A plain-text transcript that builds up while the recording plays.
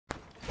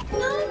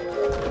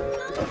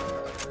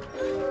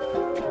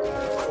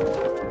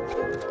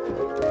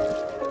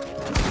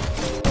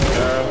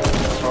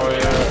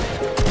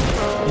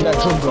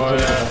She on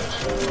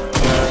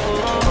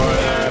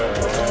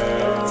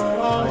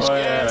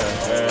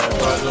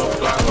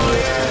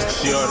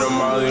the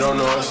molly, don't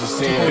know what she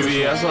seeing.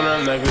 PBS on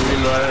her neck, cause you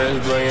know that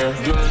it's blingin'.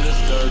 Do the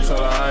disturb,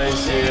 tell her I ain't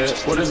see it.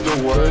 What is the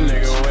word,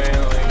 nigga? Waiting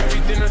like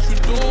everything that you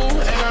do,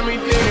 it got me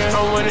thinking.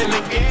 I'm winning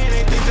again,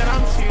 they think that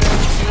I'm cheating.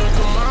 She on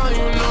the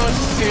molly, you know what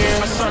she seeing.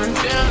 I shut it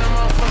down, and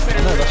my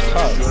fucking ring.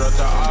 Shoot out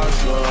the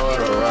option with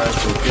a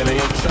rifle. Get in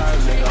your trap,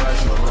 nigga, like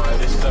your mind.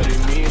 They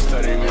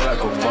study me like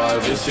a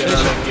bug. This shit on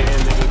again,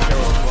 nigga, can't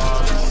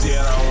revolve. See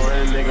it, I'm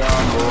winning, nigga,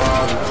 I'm a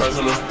robber.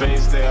 Personal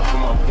space, stay up in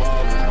my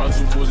bubble. I'm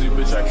too boozy,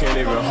 bitch, I can't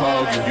even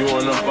hug you. You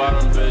on the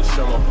bottom, bitch,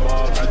 I'm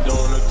above. I don't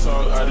wanna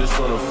talk, I just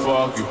wanna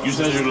fuck you. You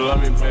said you love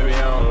me, baby, I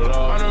don't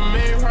love you. I'm the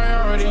main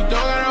priority, don't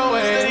got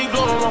away. Steady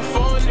blowing my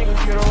phone, nigga,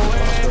 get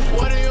away.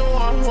 What do you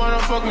want,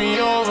 wanna fuck me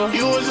over?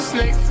 You was a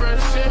snake,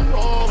 fresh shit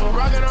over.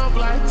 Rockin' on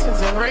black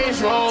tints and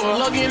Range Rover.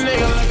 Lucky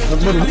nigga like a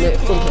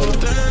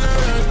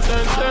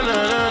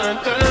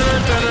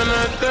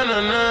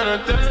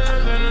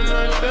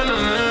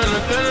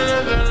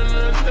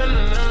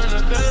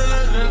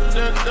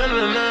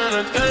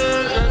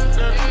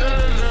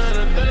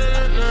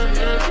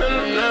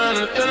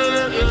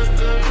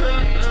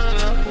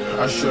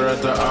I shoot at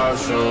the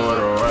option with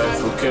a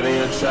rifle. Kidding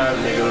your trap,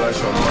 nigga, like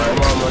your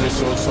mind. My money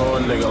so tall,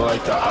 nigga,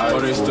 like the eye.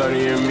 Oh, they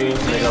studying me,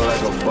 nigga,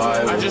 like a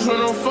Bible. I just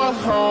wanna fuck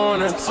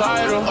on a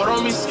title. Oh,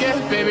 don't be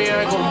scared, baby,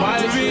 I ain't gon' buy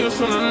it. Views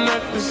on the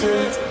necklace,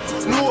 yeah.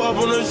 New up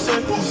on the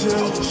checklist,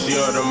 yeah. She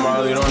on the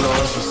molly, don't know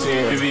what she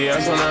seeing.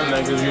 PBS on her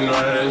neck, cause you know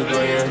that it's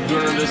blingin'.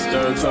 Do the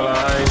disturb, tell her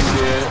I ain't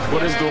see it.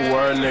 What is the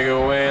word, nigga,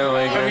 waiting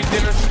like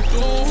everything that you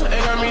do, it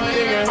got me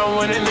thinking. I'm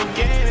winning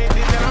again, they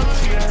think that I'm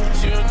cheating.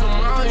 She on the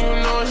molly, you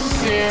know what she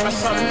seeing. I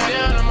shut it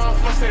down, and my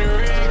fucking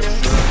ring.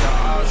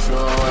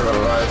 With a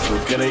rifle,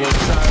 get in your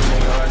trap,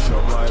 nigga, like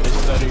your mind. They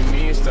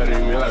study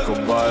me like a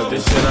bug.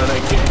 This shit on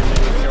again,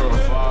 nigga, can't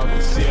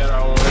revolve. See it, I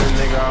win,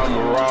 nigga,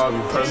 I'ma rob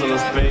you. Personal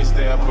space,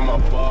 stay up in my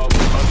bubble.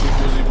 I'm too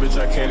boozy, bitch,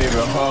 I can't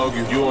even hug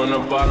you. You on the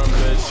bottom,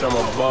 bitch, I'm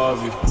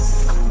above you.